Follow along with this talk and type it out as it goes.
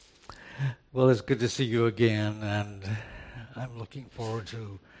Well, it's good to see you again, and I'm looking forward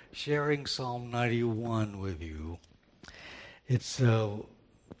to sharing Psalm 91 with you. It's a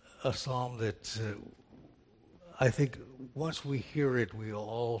psalm that I think once we hear it, we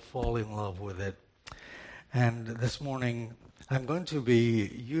all fall in love with it. And this morning, I'm going to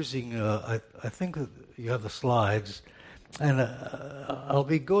be using, I think that you have the slides, and I'll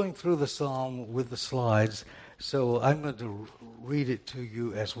be going through the psalm with the slides. So I'm going to read it to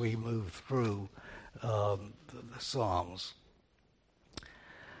you as we move through the Psalms.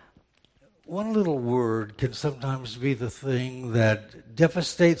 One little word can sometimes be the thing that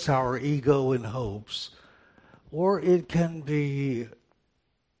devastates our ego and hopes, or it can be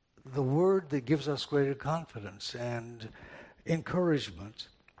the word that gives us greater confidence and encouragement.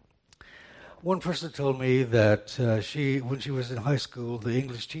 One person told me that when she was in high school, the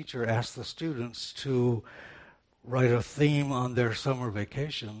English teacher asked the students to write a theme on their summer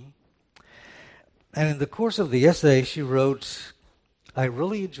vacation. And in the course of the essay, she wrote, "I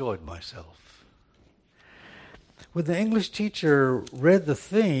really enjoyed myself." When the English teacher read the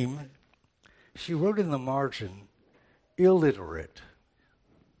theme, she wrote in the margin, "illiterate,"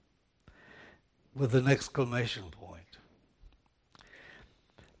 with an exclamation point.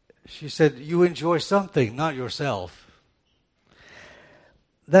 She said, "You enjoy something, not yourself."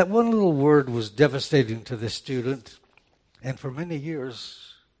 That one little word was devastating to this student, and for many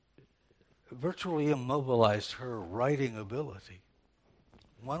years, virtually immobilized her writing ability.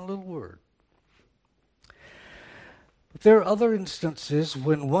 One little word. But there are other instances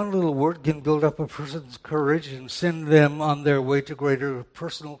when one little word can build up a person's courage and send them on their way to greater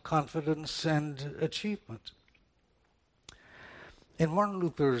personal confidence and achievement. In Martin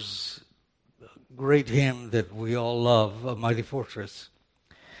Luther's great hymn that we all love, "A Mighty Fortress,"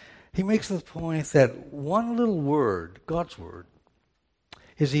 he makes the point that one little word, God's word,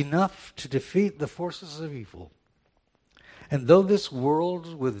 is enough to defeat the forces of evil. And though this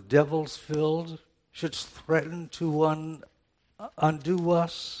world with devils filled should threaten to undo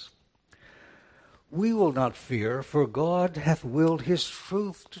us, we will not fear, for God hath willed his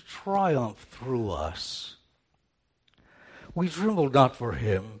truth to triumph through us. We tremble not for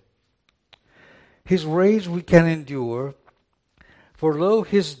him. His rage we can endure, for lo,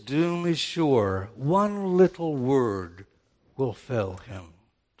 his doom is sure. One little word will fell him.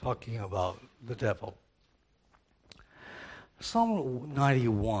 Talking about the devil. Psalm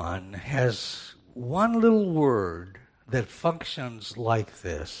 91 has one little word that functions like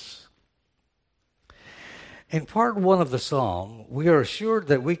this. In part 1 of the psalm, we are assured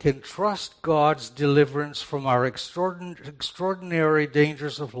that we can trust God's deliverance from our extraordinary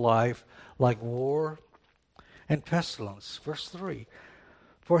dangers of life, like war and pestilence. Verse 3,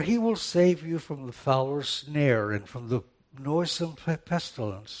 "For he will save you from the fowler's snare and from the noisome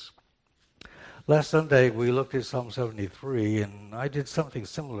pestilence." Last Sunday, we looked at Psalm 73, and I did something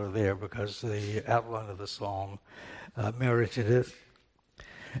similar there because the outline of the psalm merited it.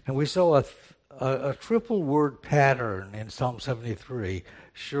 And we saw a triple word pattern in Psalm 73,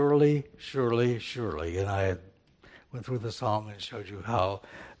 surely, surely, surely. And I went through the psalm and showed you how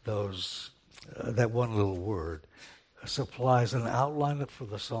that one little word supplies an outline for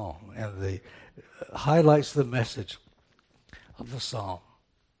the psalm and highlights the message of the psalm.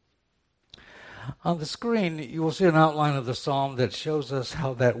 On the screen, you will see an outline of the psalm that shows us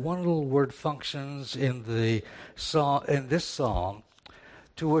how that one little word functions in this psalm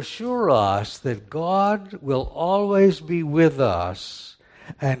to assure us that God will always be with us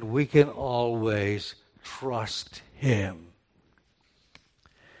and we can always trust him.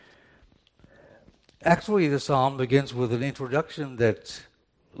 Actually, the psalm begins with an introduction that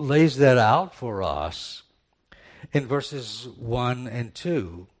lays that out for us in verses 1 and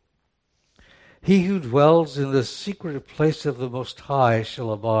 2. "He who dwells in the secret place of the Most High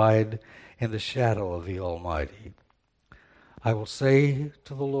shall abide in the shadow of the Almighty. I will say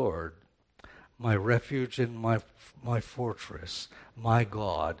to the Lord, my refuge and my fortress, my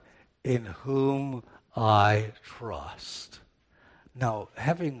God, in whom I trust." Now,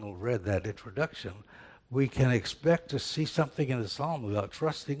 having read that introduction, we can expect to see something in the psalm about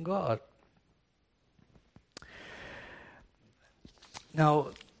trusting God.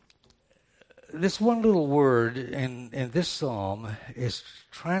 Now, this one little word in this psalm is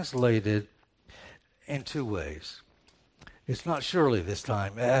translated in two ways. It's not surely this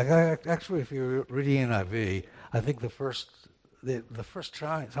time. Actually, if you're reading NIV, I think the first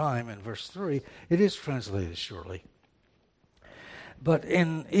time in verse 3, it is translated surely. But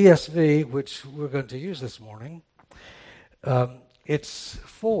in ESV, which we're going to use this morning, it's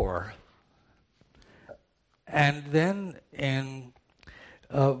for. And then in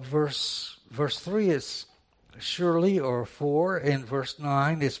Verse 3 is surely or for. In verse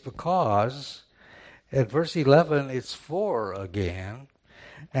 9 it's because. At verse 11 it's for again.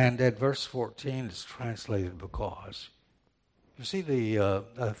 And at verse 14 it's translated because. You see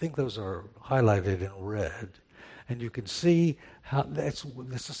I think those are highlighted in red. And you can see how it's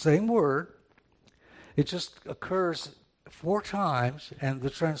the same word. It just occurs 4 times, and the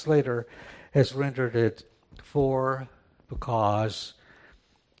translator has rendered it for, because,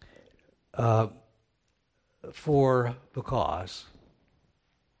 for, because.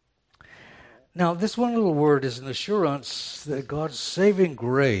 Now, this one little word is an assurance that God's saving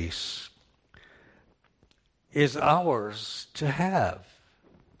grace is ours to have.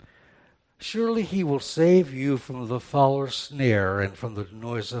 Surely he will save you from the fowler's snare and from the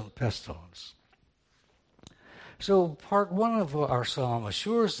noisome pestilence. So part 1 of our psalm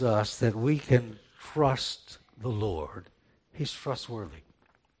assures us that we can trust the Lord. He's trustworthy.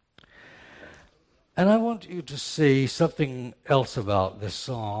 And I want you to see something else about this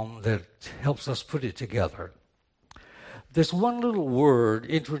psalm that helps us put it together. This one little word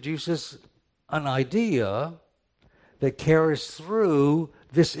introduces an idea that carries through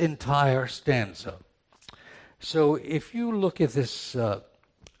this entire stanza. So if you look at this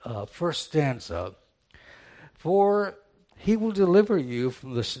first stanza, for he will deliver you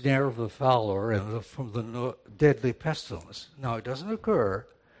from the snare of the fowler and from the deadly pestilence. Now, it doesn't occur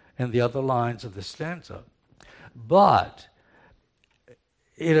in the other lines of the stanza, but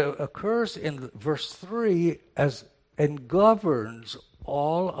it occurs in verse 3 and governs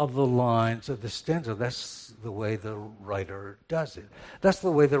all of the lines of the stanza. That's the way the writer does it. That's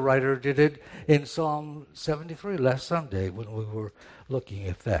the way the writer did it in Psalm 73 last Sunday when we were looking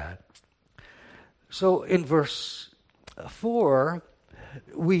at that. So in verse 4,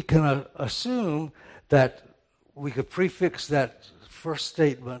 we can assume that we could prefix that first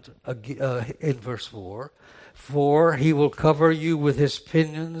statement in verse 4. For he will cover you with his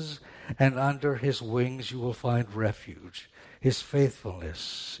pinions, and under his wings you will find refuge. His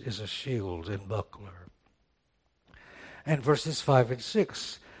faithfulness is a shield and buckler. And verses 5 and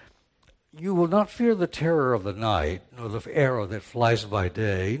 6, you will not fear the terror of the night, nor the arrow that flies by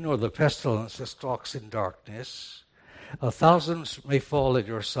day, nor the pestilence that stalks in darkness. 1,000 may fall at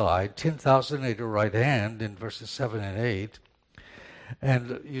your side, 10,000 at your right hand, in verses 7 and 8.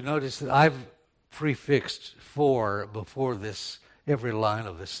 And you notice that I've prefixed for before this, every line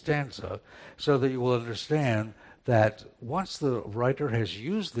of this stanza, so that you will understand that once the writer has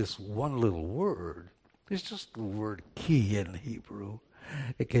used this one little word, it's just the word ki in Hebrew.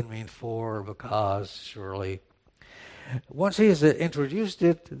 It can mean for, because, surely. Once he has introduced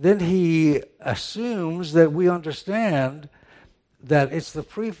it, then he assumes that we understand that it's the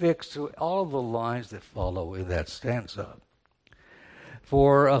prefix to all of the lines that follow in that stanza.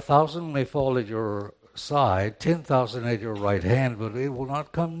 For 1,000 may fall at your side, 10,000 at your right hand, but it will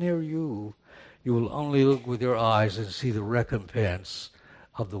not come near you. You will only look with your eyes and see the recompense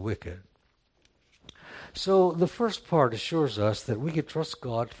of the wicked. So the first part assures us that we can trust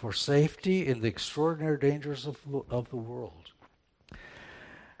God for safety in the extraordinary dangers of the world.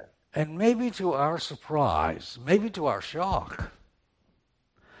 And maybe to our surprise, maybe to our shock,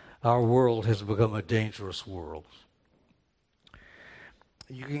 our world has become a dangerous world.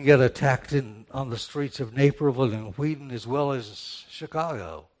 You can get attacked on the streets of Naperville and Wheaton as well as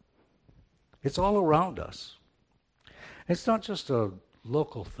Chicago. It's all around us. It's not just a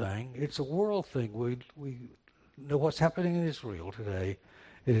local thing. It's a world thing. We know what's happening in Israel today.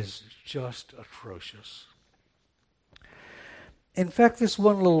 It is just atrocious. In fact, this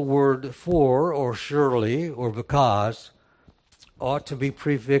one little word for, or surely, or because, ought to be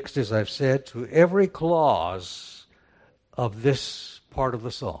prefixed, as I've said, to every clause of this part of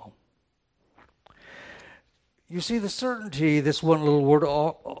the psalm. You see, the certainty this one little word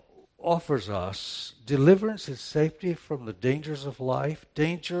offers us deliverance and safety from the dangers of life,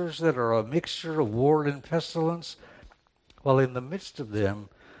 dangers that are a mixture of war and pestilence, while in the midst of them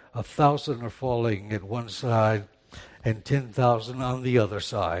 1,000 are falling at one side and 10,000 on the other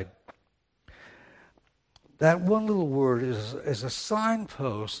side. That one little word is a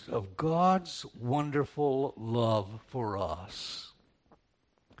signpost of God's wonderful love for us.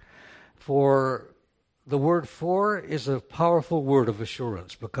 For the word for is a powerful word of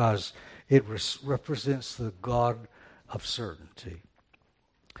assurance because it represents the God of certainty.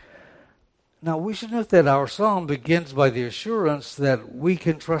 Now, we should note that our psalm begins by the assurance that we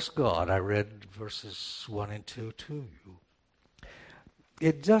can trust God. I read verses 1 and 2 to you.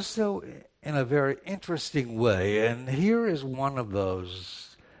 It does so in a very interesting way, and here is one of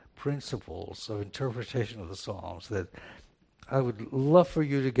those principles of interpretation of the Psalms that I would love for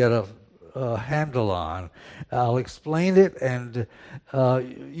you to get a handle on. I'll explain it, and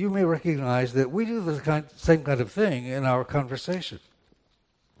you may recognize that we do the same kind of thing in our conversation.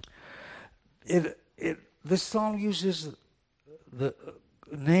 This psalm uses the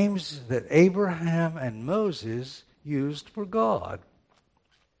names that Abraham and Moses used for God.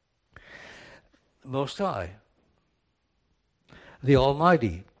 Most High, the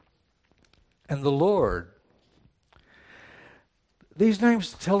Almighty, and the Lord. These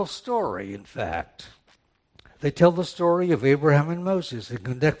names tell a story, in fact. They tell the story of Abraham and Moses and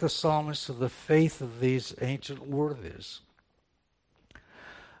connect the psalmist to the faith of these ancient worthies.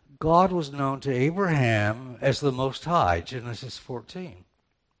 God was known to Abraham as the Most High, Genesis 14.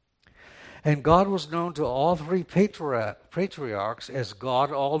 And God was known to all three patriarchs as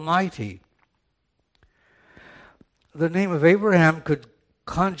God Almighty. The name of Abraham could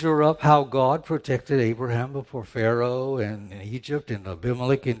conjure up how God protected Abraham before Pharaoh and in Egypt and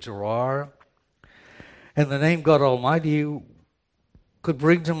Abimelech in Gerar. And the name God Almighty could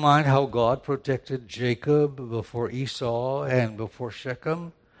bring to mind how God protected Jacob before Esau and before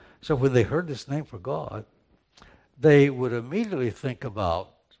Shechem. So when they heard this name for God, they would immediately think about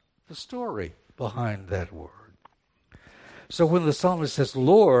the story behind that word. So when the psalmist says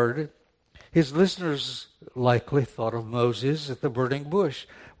Lord, his listeners likely thought of Moses at the burning bush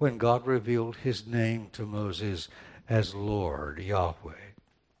when God revealed his name to Moses as Lord, Yahweh.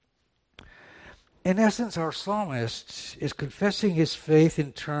 In essence, our psalmist is confessing his faith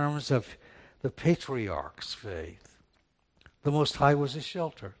in terms of the patriarch's faith. The Most High was his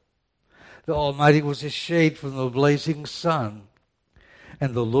shelter. The Almighty was his shade from the blazing sun.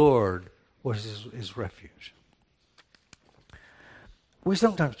 And the Lord was his refuge. We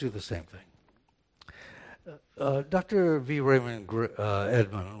sometimes do the same thing. Dr. V. Raymond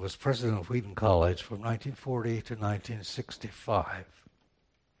Edman was president of Wheaton College from 1940 to 1965.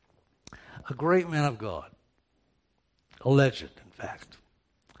 A great man of God. A legend, in fact.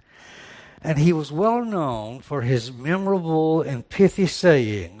 And he was well known for his memorable and pithy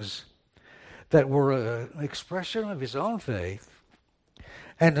sayings that were an expression of his own faith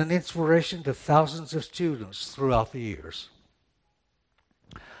and an inspiration to thousands of students throughout the years.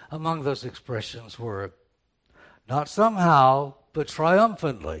 Among those expressions were, not somehow, but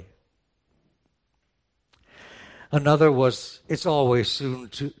triumphantly. Another was, it's always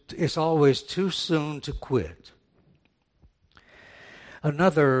too soon to quit.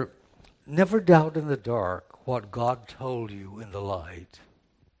 Another, never doubt in the dark what God told you in the light.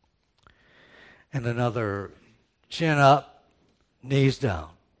 And another, chin up, knees down.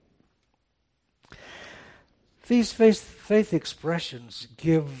 These faith expressions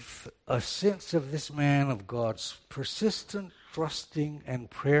give a sense of this man of God's persistent, trusting, and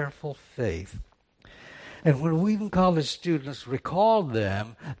prayerful faith. And when Wheaton College students recalled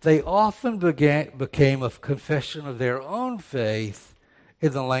them, they often became a confession of their own faith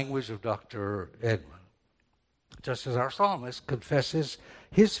in the language of Dr. Edman, just as our psalmist confesses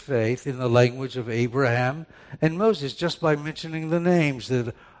his faith in the language of Abraham and Moses just by mentioning the names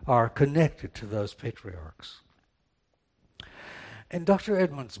that are connected to those patriarchs. In Dr.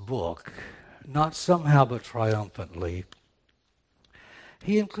 Edman's book, Not Somehow But Triumphantly,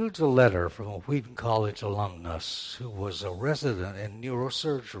 he includes a letter from a Wheaton College alumnus who was a resident in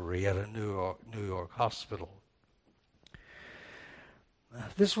neurosurgery at a New York hospital.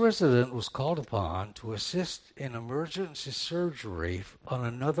 This resident was called upon to assist in emergency surgery on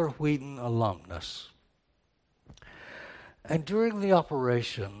another Wheaton alumnus. And during the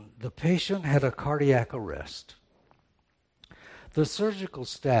operation, the patient had a cardiac arrest. The surgical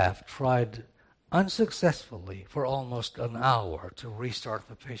staff tried unsuccessfully for almost an hour to restart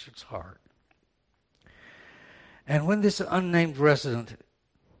the patient's heart. And when this unnamed resident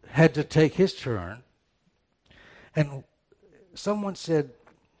had to take his turn, and someone said,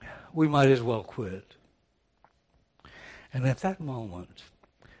 we might as well quit. And at that moment,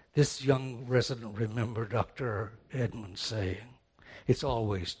 this young resident remembered Dr. Edman saying, it's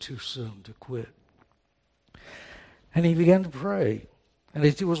always too soon to quit. And he began to pray. And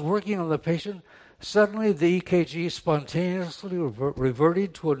as he was working on the patient, suddenly the EKG spontaneously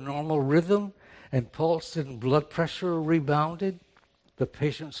reverted to a normal rhythm, and pulse and blood pressure rebounded. The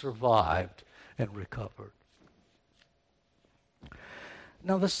patient survived and recovered.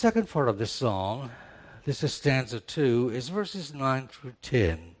 Now, the second part of this song, this is stanza 2, is verses 9 through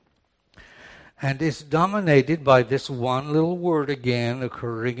 10. And it's dominated by this one little word again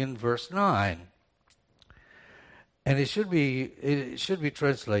occurring in verse 9. And it should be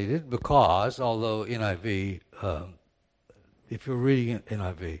translated because, although NIV, if you're reading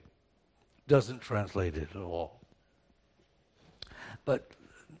NIV, doesn't translate it at all. But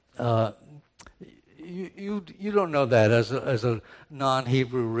you don't know that as a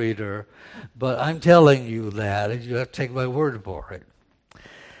non-Hebrew reader, but I'm telling you that, and you have to take my word for it.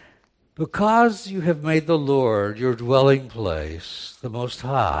 Because you have made the Lord your dwelling place, the Most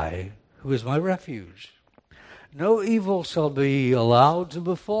High, who is my refuge, no evil shall be allowed to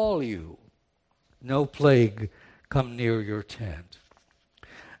befall you, no plague come near your tent.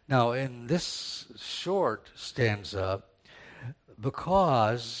 Now, in this short stanza,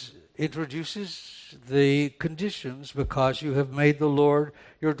 because introduces the conditions, because you have made the Lord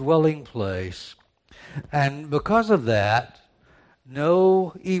your dwelling place. And because of that,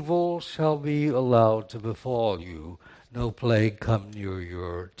 no evil shall be allowed to befall you, no plague come near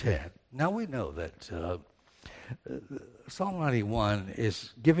your tent. Now we know that Psalm 91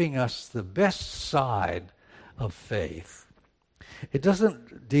 is giving us the best side of faith. It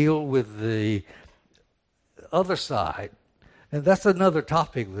doesn't deal with the other side. And that's another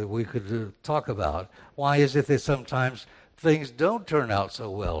topic that we could talk about. Why is it that sometimes things don't turn out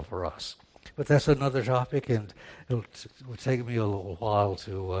so well for us? But that's another topic, and it'll take me a little while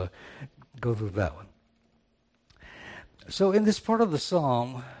to go through that one. So in this part of the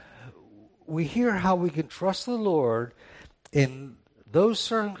psalm, we hear how we can trust the Lord in those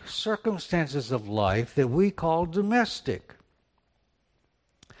circumstances of life that we call domestic.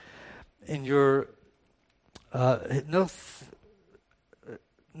 In your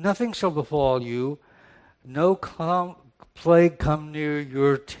nothing shall befall you, no plague come near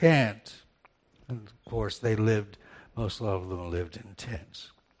your tent. And of course, most of them lived in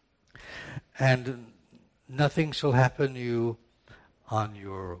tents. And nothing shall happen to you on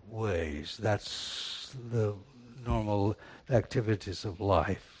your ways. That's the normal activities of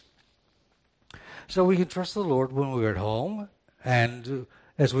life. So we can trust the Lord when we're at home and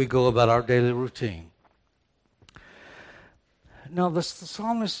as we go about our daily routine. Now, the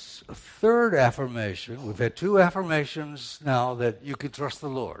psalmist's third affirmation, we've had two affirmations now that you can trust the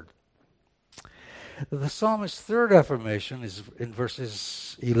Lord. The psalmist's third affirmation is in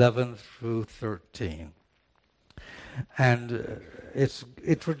verses 11 through 13. And it's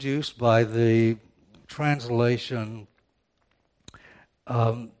introduced by the translation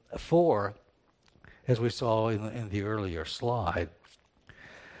 4, as we saw in the earlier slide.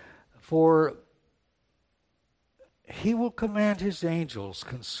 For he will command his angels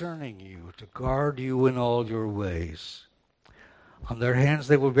concerning you to guard you in all your ways. On their hands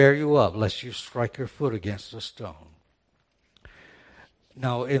they will bear you up, lest you strike your foot against a stone.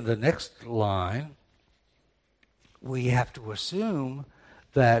 Now, in the next line, we have to assume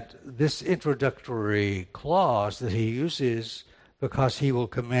that this introductory clause that he uses, because he will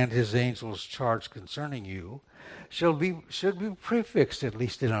command his angels charge concerning you, should be prefixed, at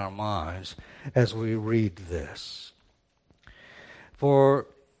least in our minds, as we read this.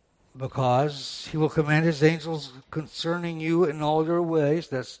 Because he will command his angels concerning you in all your ways,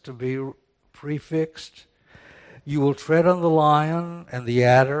 that's to be prefixed. You will tread on the lion and the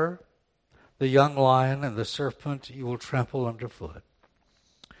adder, the young lion and the serpent you will trample underfoot.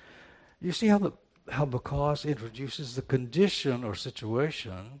 You see how because introduces the condition or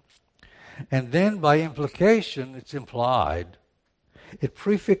situation, and then by implication it's implied. It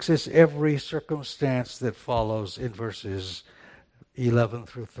prefixes every circumstance that follows in verses 11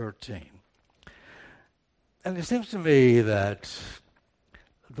 through 13. And it seems to me that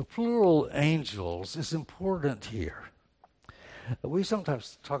the plural angels is important here. We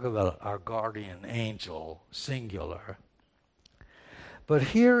sometimes talk about our guardian angel, singular. But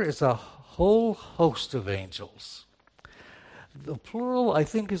here is a whole host of angels. The plural, I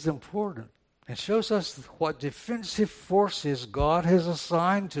think, is important. It shows us what defensive forces God has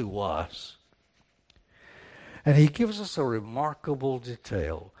assigned to us. And he gives us a remarkable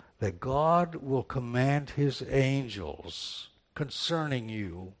detail that God will command his angels concerning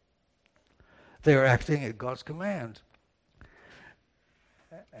you. They are acting at God's command.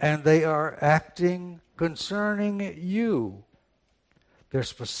 And they are acting concerning you. They're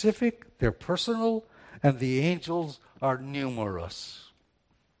specific, they're personal, and the angels are numerous.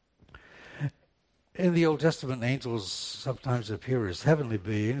 In the Old Testament, angels sometimes appear as heavenly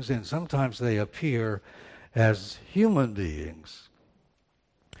beings, and sometimes they appear as human beings.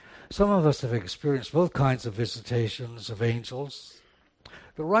 Some of us have experienced both kinds of visitations of angels.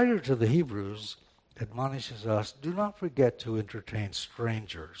 The writer to the Hebrews admonishes us, do not forget to entertain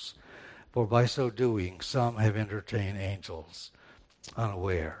strangers, for by so doing some have entertained angels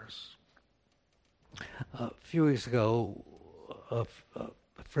unawares. A few weeks ago, a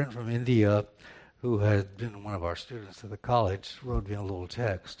friend from India who had been one of our students at the college wrote me a little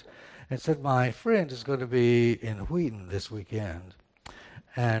text and said, my friend is going to be in Wheaton this weekend.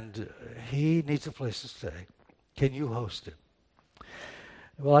 and he needs a place to stay. Can you host him?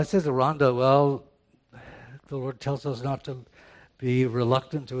 Well, I said to Rhonda, well, the Lord tells us not to be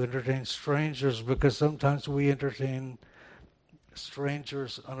reluctant to entertain strangers because sometimes we entertain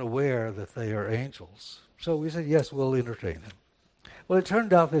strangers unaware that they are angels. So we said, yes, we'll entertain him. Well, it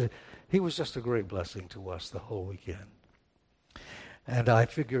turned out that he was just a great blessing to us the whole weekend. And I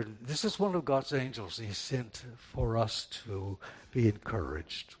figured this is one of God's angels he sent for us to be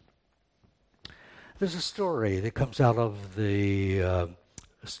encouraged. There's a story that comes out of the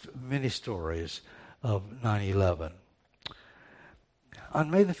many stories of 9/11.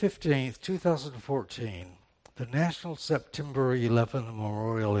 On May the 15th, 2014, the National September 11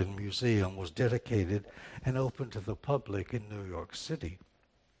 Memorial and Museum was dedicated and opened to the public in New York City.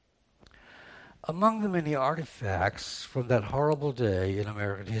 Among the many artifacts from that horrible day in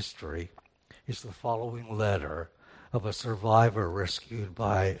American history is the following letter of a survivor rescued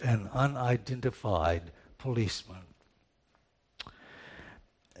by an unidentified policeman.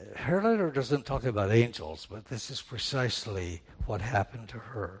 Her letter doesn't talk about angels, but this is precisely what happened to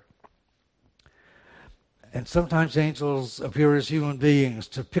her. And sometimes angels appear as human beings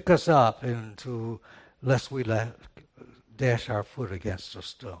to pick us up and to lest we dash our foot against a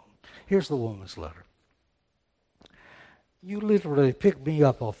stone. Here's the woman's letter. You literally picked me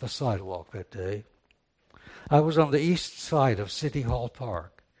up off the sidewalk that day. I was on the east side of City Hall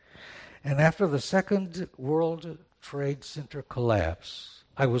Park, and after the second World Trade Center collapse,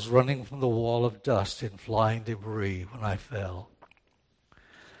 I was running from the wall of dust and flying debris when I fell.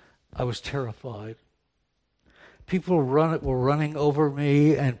 I was terrified. People were running over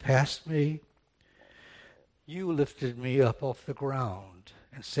me and past me. You lifted me up off the ground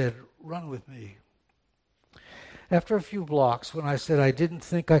and said, "Run with me." After a few blocks, when I said I didn't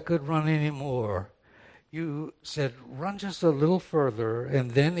think I could run anymore, you said, "Run just a little further,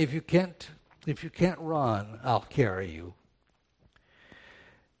 and then if you can't run, I'll carry you."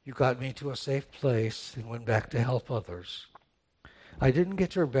 You got me to a safe place and went back to help others. I didn't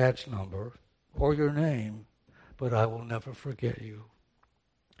get your badge number or your name, but I will never forget you.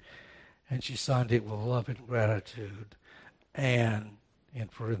 And she signed it with love and gratitude. And, in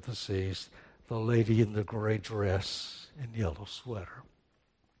parentheses, the lady in the gray dress and yellow sweater.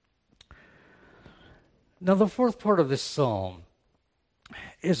 Now, the fourth part of this psalm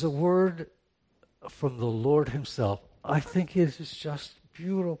is a word from the Lord himself. I think it is just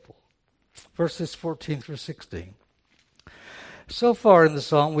beautiful. Verses 14 through 16. So far in the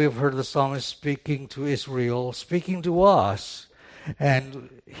psalm, we have heard the psalmist speaking to Israel, speaking to us.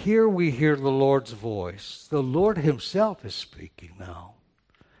 And here we hear the Lord's voice. The Lord himself is speaking now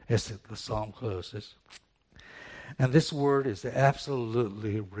as the psalm closes. And this word is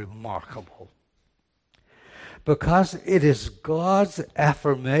absolutely remarkable because it is God's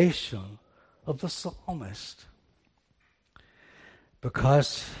affirmation of the psalmist.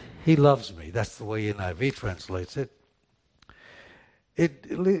 Because he loves me. That's the way NIV translates it.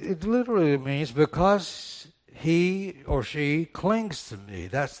 It literally means because he or she clings to me.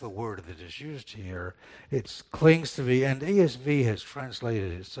 That's the word that is used here. It clings to me, and ESV has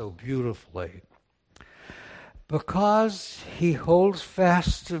translated it so beautifully. Because he holds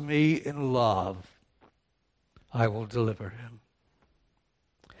fast to me in love, I will deliver him.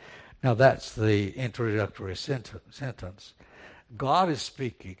 Now that's the introductory sentence. God is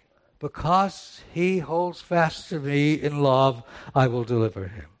speaking. Because he holds fast to me in love, I will deliver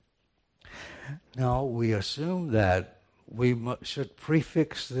him. Now, we assume that we should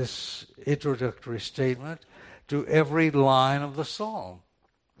prefix this introductory statement to every line of the psalm,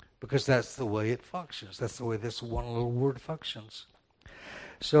 because that's the way it functions. That's the way this one little word functions.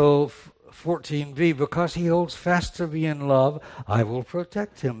 So, 14b, because he holds fast to me in love, I will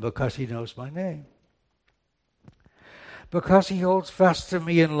protect him because he knows my name. Because he holds fast to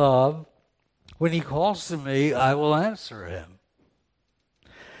me in love, when he calls to me, I will answer him.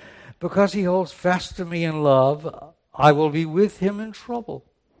 Because he holds fast to me in love, I will be with him in trouble.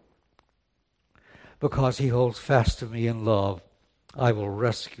 Because he holds fast to me in love, I will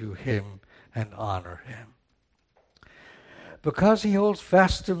rescue him and honor him. Because he holds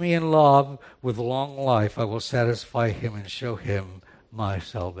fast to me in love, with long life I will satisfy him and show him my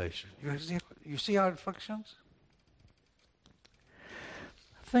salvation. You see how it functions?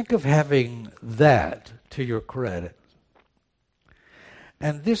 Think of having that to your credit.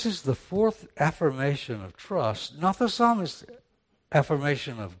 And this is the fourth affirmation of trust, not the psalmist's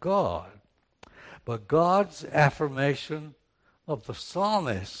affirmation of God, but God's affirmation of the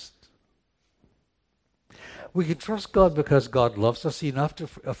psalmist. We can trust God because God loves us enough to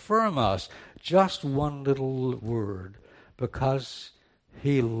affirm us. Just one little word, because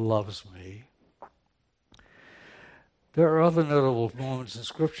He loves me. There are other notable moments in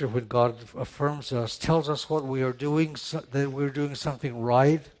Scripture when God affirms us, tells us what we are doing, that we're doing something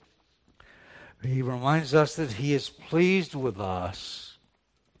right. He reminds us that He is pleased with us.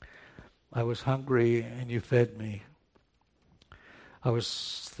 I was hungry and you fed me. I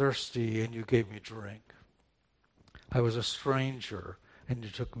was thirsty and you gave me drink. I was a stranger and you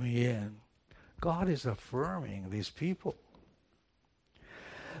took me in. God is affirming these people.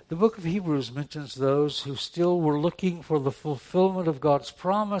 The book of Hebrews mentions those who still were looking for the fulfillment of God's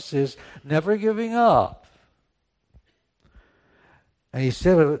promises, never giving up. And he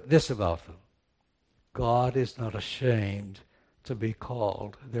said this about them: God is not ashamed to be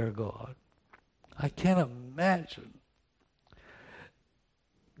called their God. I can't imagine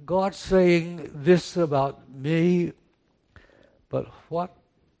God saying this about me, but what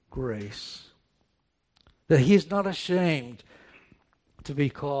grace. That He is not ashamed to be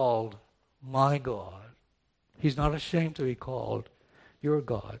called my God. He's not ashamed to be called your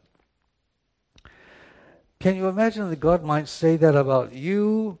God. Can you imagine that God might say that about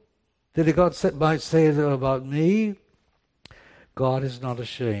you? That God might say that about me? God is not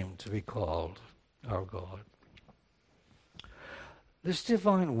ashamed to be called our God. This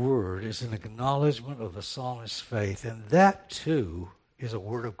divine word is an acknowledgement of the psalmist's faith, and that too is a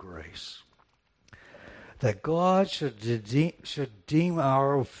word of grace. That God should deem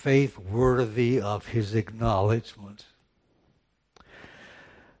our faith worthy of His acknowledgement.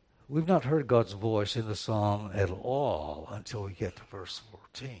 We've not heard God's voice in the psalm at all until we get to verse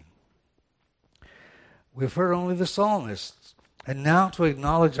 14. We've heard only the psalmist. And now to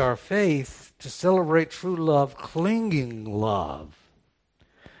acknowledge our faith, to celebrate true love, clinging love,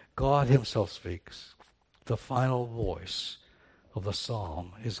 God Himself speaks. The final voice of the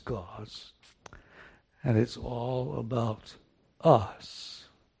psalm is God's. And it's all about us.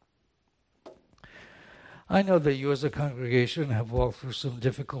 I know that you as a congregation have walked through some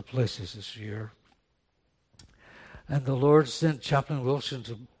difficult places this year. And the Lord sent Chaplain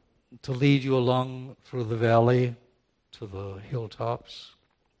Wilson to lead you along through the valley to the hilltops.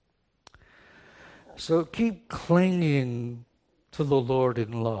 So keep clinging to the Lord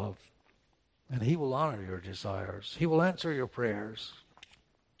in love, and He will honor your desires. He will answer your prayers.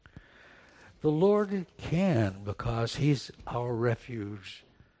 The Lord can, because He's our refuge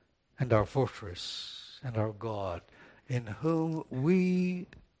and our fortress and our God, in whom we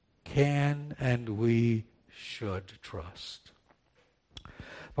can and we should trust.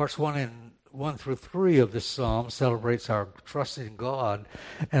 Parts 1 through 3 of this psalm celebrates our trust in God,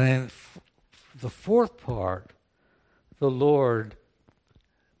 and in the fourth part, the Lord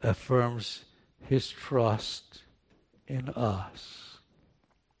affirms His trust in us.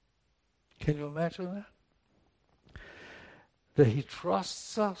 Can you imagine that? That He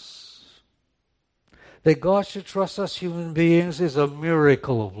trusts us. That God should trust us human beings is a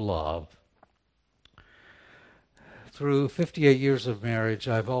miracle of love. Through 58 years of marriage,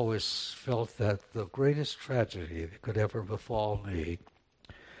 I've always felt that the greatest tragedy that could ever befall me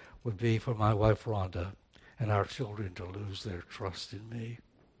would be for my wife Rhonda and our children to lose their trust in me.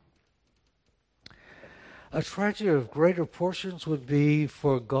 A tragedy of greater proportions would be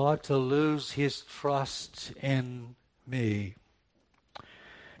for God to lose His trust in me,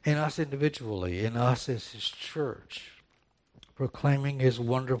 in us individually, in us as His church, proclaiming His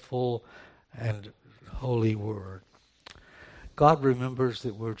wonderful and holy word. God remembers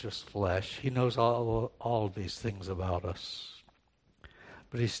that we're just flesh. He knows all these things about us.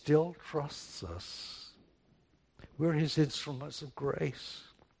 But He still trusts us. We're His instruments of grace.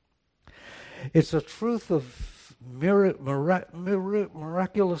 It's a truth of miraculous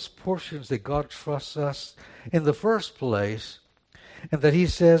portions that God trusts us in the first place, and that He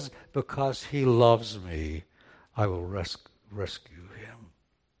says, because He loves me, I will rescue Him.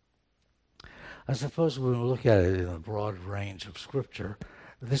 I suppose when we look at it in a broad range of Scripture,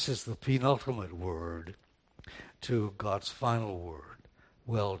 this is the penultimate word to God's final word.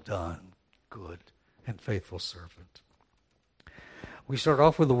 Well done, good and faithful servant. We start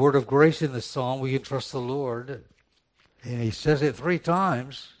off with the word of grace in the psalm. We can trust the Lord. And He says it 3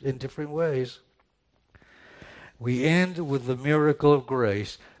 times in different ways. We end with the miracle of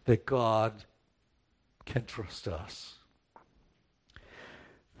grace that God can trust us.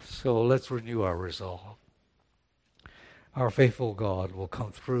 So let's renew our resolve. Our faithful God will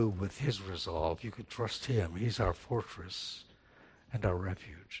come through with His resolve. You can trust Him. He's our fortress and our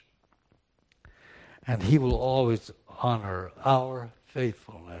refuge. And He will always honor our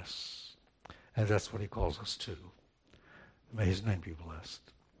faithfulness. And that's what He calls us to. May His name be blessed.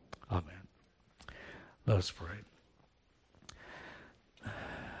 Amen. Let us pray.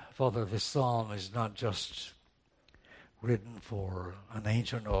 Father, this psalm is not just written for an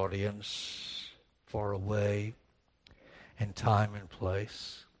ancient audience far away in time and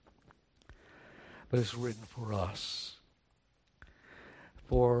place, but it's written for us,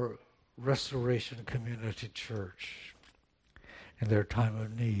 for Restoration Community Church in their time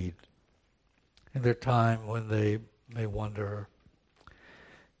of need, in their time when they may wonder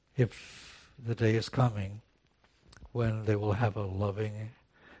if the day is coming when they will have a loving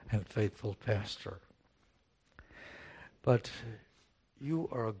and faithful pastor. But you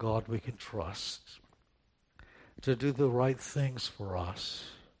are a God we can trust to do the right things for us,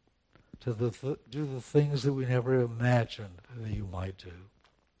 to do the things that we never imagined that you might do.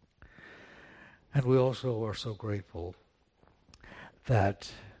 And we also are so grateful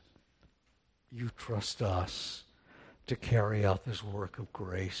that you trust us to carry out this work of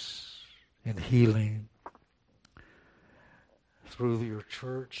grace and healing through your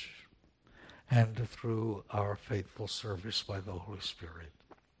church and through our faithful service by the Holy Spirit.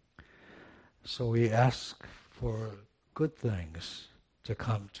 So we ask for good things to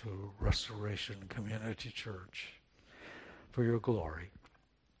come to Restoration Community Church for your glory,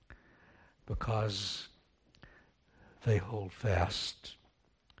 because they hold fast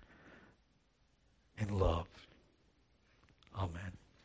in love